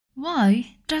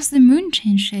Why does the moon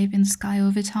change shape in the sky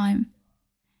over time?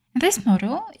 In this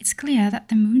model, it's clear that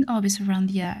the moon orbits around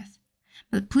the Earth,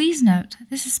 but please note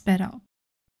this is sped up.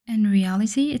 In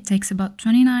reality, it takes about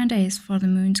 29 days for the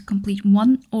moon to complete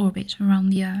one orbit around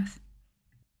the Earth.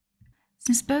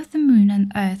 Since both the moon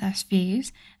and Earth are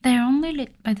spheres, they are only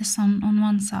lit by the sun on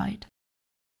one side.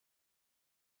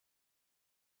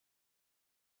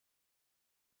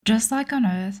 Just like on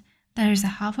Earth, there is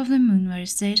a half of the moon where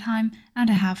it's daytime and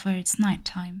a half where it's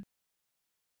nighttime.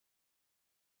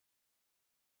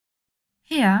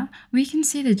 Here, we can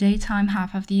see the daytime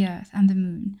half of the Earth and the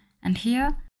moon, and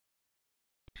here,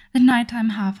 the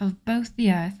nighttime half of both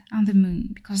the Earth and the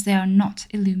moon, because they are not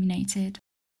illuminated.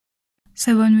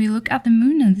 So when we look at the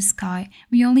moon in the sky,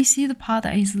 we only see the part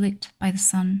that is lit by the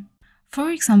sun. For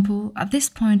example, at this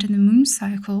point in the moon's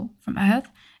cycle from Earth,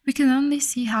 we can only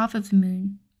see half of the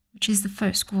moon, which is the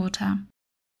first quarter.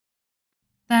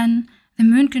 Then, the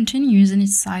moon continues in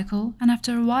its cycle, and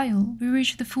after a while, we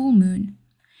reach the full moon.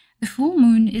 The full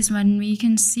moon is when we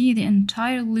can see the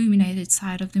entire illuminated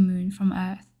side of the moon from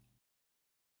Earth.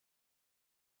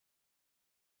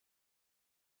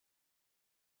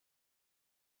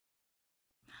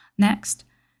 Next,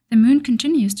 the moon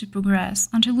continues to progress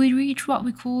until we reach what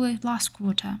we call the last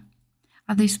quarter.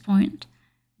 At this point,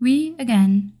 we,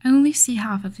 again, only see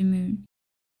half of the moon.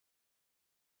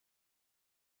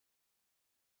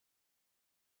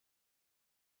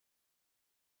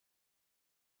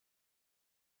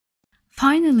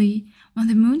 Finally, when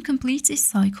the moon completes its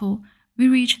cycle, we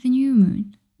reach the new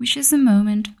moon, which is the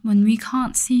moment when we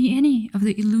can't see any of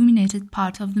the illuminated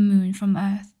part of the moon from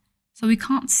Earth, so we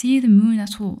can't see the moon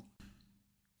at all.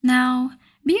 Now,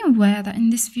 be aware that in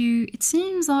this view, it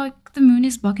seems like the moon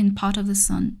is blocking part of the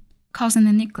sun, causing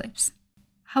an eclipse.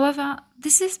 However,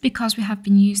 this is because we have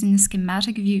been using a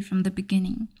schematic view from the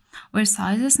beginning, where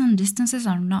sizes and distances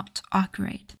are not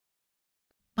accurate.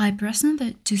 By pressing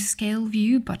the To Scale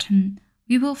View button,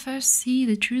 we will first see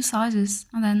the true sizes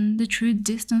and then the true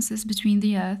distances between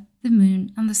the Earth, the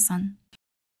Moon and the Sun.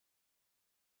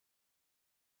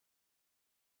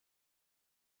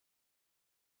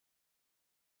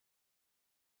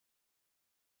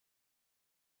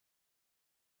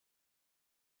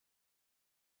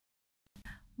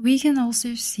 We can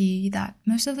also see that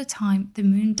most of the time the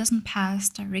Moon doesn't pass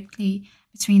directly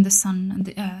between the Sun and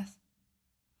the Earth.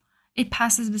 It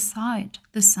passes beside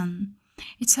the Sun.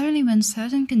 It's only when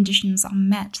certain conditions are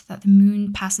met that the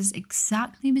Moon passes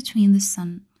exactly between the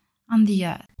Sun and the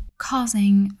Earth,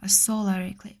 causing a solar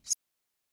eclipse.